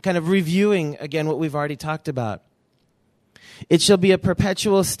 kind of reviewing again what we've already talked about. It shall be a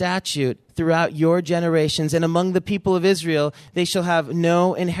perpetual statute throughout your generations, and among the people of Israel they shall have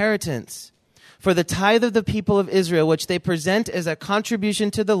no inheritance. For the tithe of the people of Israel, which they present as a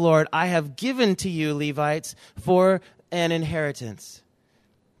contribution to the Lord, I have given to you, Levites, for an inheritance.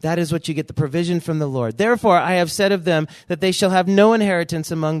 That is what you get, the provision from the Lord. Therefore, I have said of them that they shall have no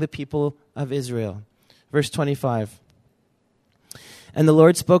inheritance among the people of Israel. Verse 25. And the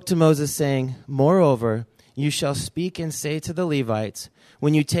Lord spoke to Moses, saying, moreover, you shall speak and say to the Levites,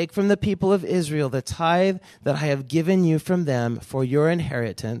 when you take from the people of Israel the tithe that I have given you from them for your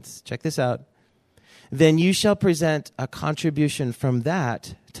inheritance, check this out, then you shall present a contribution from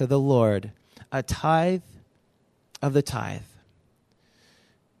that to the Lord, a tithe of the tithe.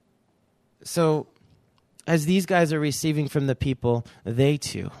 So, as these guys are receiving from the people, they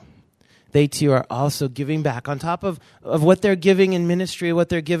too are also giving back. On top of what they're giving in ministry, what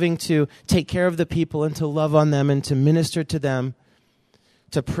they're giving to take care of the people and to love on them and to minister to them,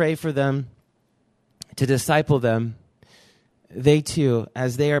 to pray for them, to disciple them, they too,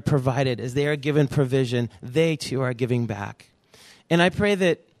 as they are provided, as they are given provision, they too are giving back. And I pray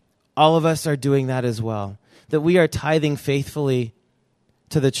that all of us are doing that as well, that we are tithing faithfully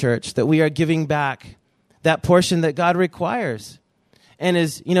to the church, that we are giving back that portion that God requires. And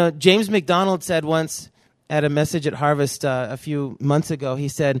as James McDonald said once at a message at Harvest a few months ago, he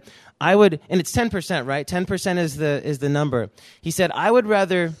said, and it's 10%, right? 10% is the number. He said, I would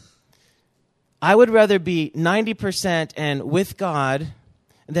rather be 90% and with God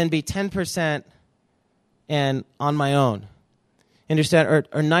than be 10% and on my own. Understand? Or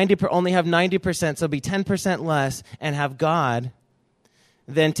only have 90%, so be 10% less and have God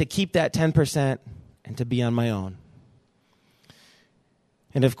than to keep that 10% and to be on my own.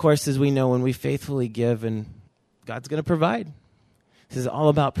 And of course, as we know, when we faithfully give, and God's going to provide. This is all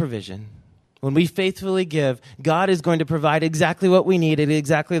about provision. When we faithfully give, God is going to provide exactly what we need at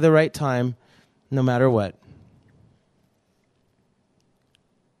exactly the right time, no matter what.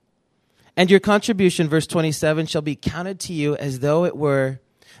 And your contribution, verse 27, shall be counted to you as though it were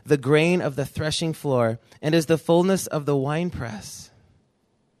the grain of the threshing floor and as the fullness of the winepress.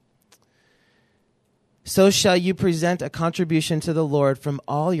 So shall you present a contribution to the Lord from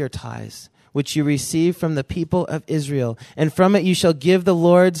all your tithes, which you receive from the people of Israel. And from it you shall give the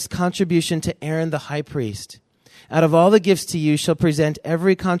Lord's contribution to Aaron the high priest. Out of all the gifts to you shall present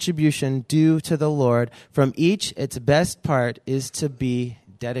every contribution due to the Lord. From each its best part is to be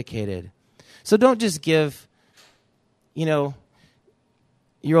dedicated. So don't just give, your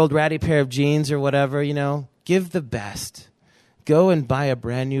old ratty pair of jeans or whatever, Give the best. Go and buy a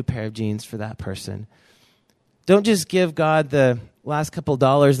brand new pair of jeans for that person. Don't just give God the last couple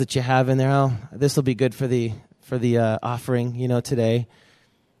dollars that you have in there. Oh, this will be good for the offering, today.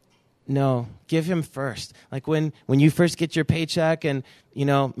 No, give him first. Like when you first get your paycheck and,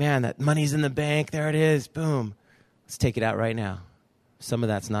 man, that money's in the bank. There it is. Boom. Let's take it out right now. Some of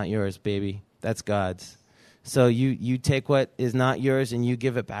that's not yours, baby. That's God's. So you take what is not yours and you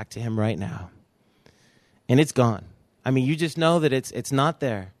give it back to him right now. And it's gone. I mean, you just know that it's not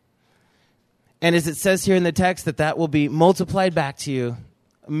there. And as it says here in the text, that will be multiplied back to you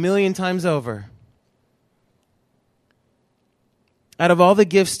 1,000,000 times over. Out of all the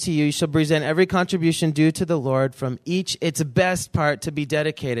gifts to you, you shall present every contribution due to the Lord, from each its best part to be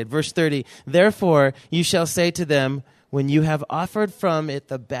dedicated. Verse 30, therefore you shall say to them, when you have offered from it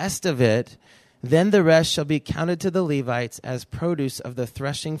the best of it, then the rest shall be counted to the Levites as produce of the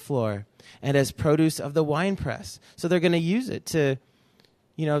threshing floor and as produce of the winepress. So they're going to use it to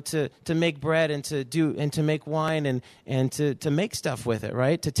make bread and to make wine and to make stuff with it,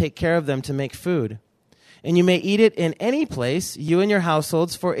 right? To take care of them, to make food. And you may eat it in any place, you and your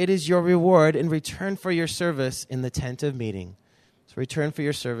households, for it is your reward in return for your service in the tent of meeting. So return for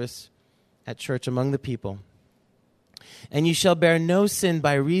your service at church among the people. And you shall bear no sin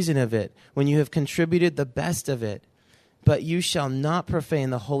by reason of it, when you have contributed the best of it. But you shall not profane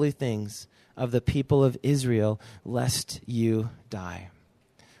the holy things of the people of Israel, lest you die.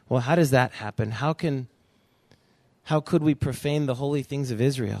 Well, how does that happen? How could we profane the holy things of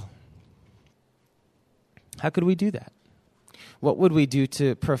Israel? How could we do that? What would we do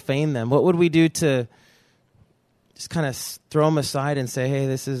to profane them? What would we do to just kind of throw them aside and say, hey,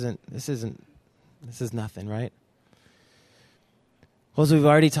 this is nothing, right? Well, as we've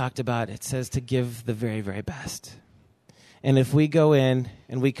already talked about, it says to give the very, very best. And if we go in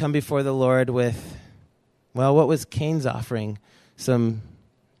and we come before the Lord with, well, what was Cain's offering? Some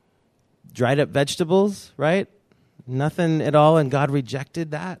dried up vegetables, right? Nothing at all, and God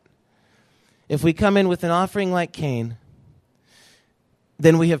rejected that. If we come in with an offering like Cain,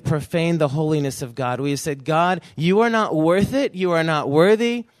 then we have profaned the holiness of God. We have said, God, you are not worth it. You are not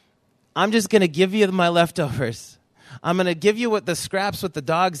worthy. I'm just going to give you my leftovers. I'm going to give you what the scraps, what the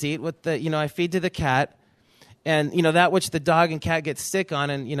dogs eat, what I feed to the cat. And, that which the dog and cat get sick on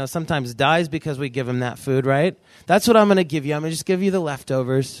and, sometimes dies because we give them that food, right? That's what I'm going to give you. I'm going to just give you the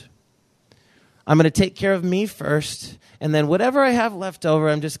leftovers. I'm going to take care of me first. And then whatever I have left over,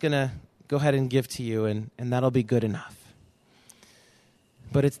 I'm just going to go ahead and give to you, and that'll be good enough.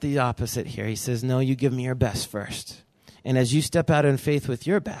 But it's the opposite here. He says, no, you give me your best first. And as you step out in faith with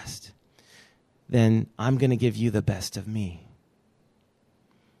your best, then I'm going to give you the best of me.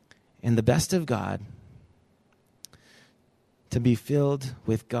 And the best of God, to be filled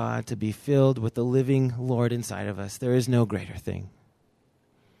with God, to be filled with the living Lord inside of us, there is no greater thing.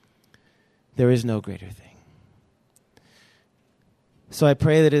 There is no greater thing. So I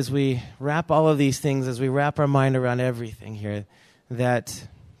pray that as we wrap all of these things, as we wrap our mind around everything here, that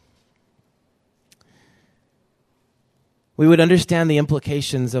we would understand the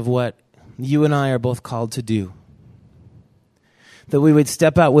implications of what you and I are both called to do. That we would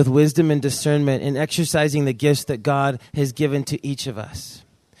step out with wisdom and discernment in exercising the gifts that God has given to each of us.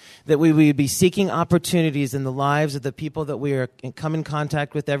 That we would be seeking opportunities in the lives of the people that we come in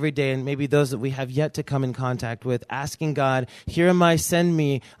contact with every day, and maybe those that we have yet to come in contact with, asking God, here am I, send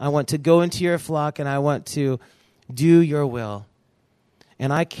me. I want to go into your flock, and I want to do your will.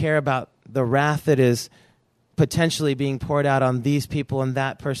 And I care about the wrath that is potentially being poured out on these people and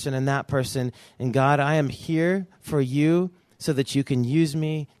that person and that person. And God, I am here for you so that you can use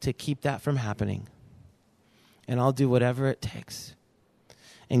me to keep that from happening. And I'll do whatever it takes.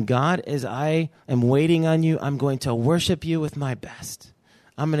 And God, as I am waiting on you, I'm going to worship you with my best.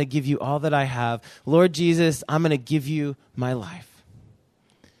 I'm going to give you all that I have. Lord Jesus, I'm going to give you my life.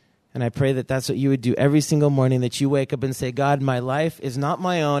 And I pray that that's what you would do every single morning, that you wake up and say, God, my life is not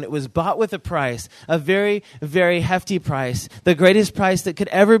my own. It was bought with a price, a very, very hefty price, the greatest price that could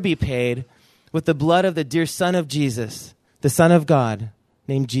ever be paid, with the blood of the dear Son of Jesus, the Son of God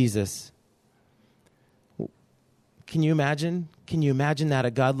named Jesus. Can you imagine? Can you imagine that? A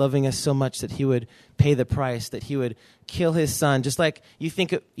God loving us so much that he would pay the price, that he would kill his son. Just like you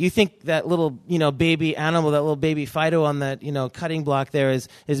think that little, baby animal, that little baby Fido on that, cutting block there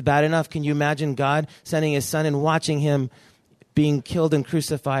is bad enough. Can you imagine God sending his son and watching him being killed and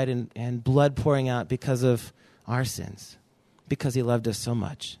crucified and blood pouring out because of our sins, because he loved us so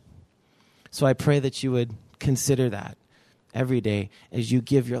much? So I pray that you would consider that every day as you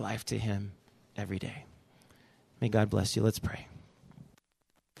give your life to him every day. May God bless you. Let's pray.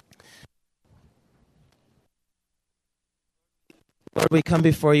 Lord, we come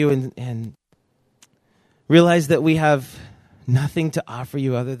before you and realize that we have nothing to offer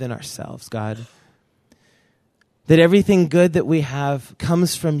you other than ourselves, God. That everything good that we have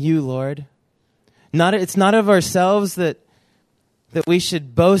comes from you, Lord. It's not of ourselves that we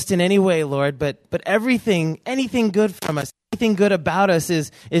should boast in any way, Lord, but anything good from us, anything good about us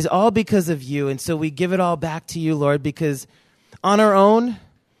is all because of you. And so we give it all back to you, Lord, because on our own,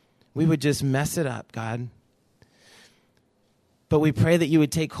 we would just mess it up, God. But we pray that you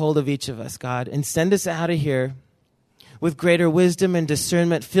would take hold of each of us, God, and send us out of here with greater wisdom and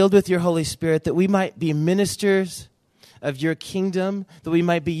discernment, filled with your Holy Spirit, that we might be ministers of your kingdom, that we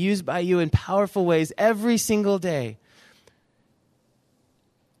might be used by you in powerful ways every single day.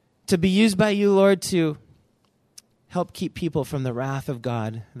 To be used by you, Lord, to help keep people from the wrath of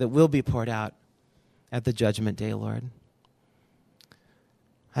God that will be poured out at the judgment day, Lord.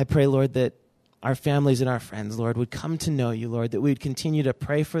 I pray, Lord, that our families and our friends, Lord, would come to know you, Lord, that we would continue to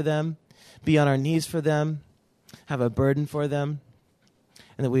pray for them, be on our knees for them, have a burden for them,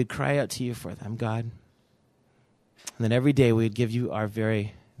 and that we would cry out to you for them, God. And then every day we would give you our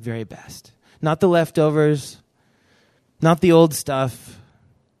very, very best. Not the leftovers, not the old stuff,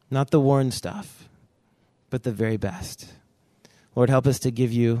 not the worn stuff, but the very best. Lord, help us to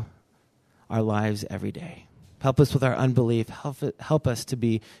give you our lives every day. Help us with our unbelief. Help us to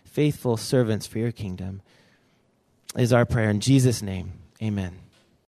be faithful servants for your kingdom, is our prayer. In Jesus' name, amen.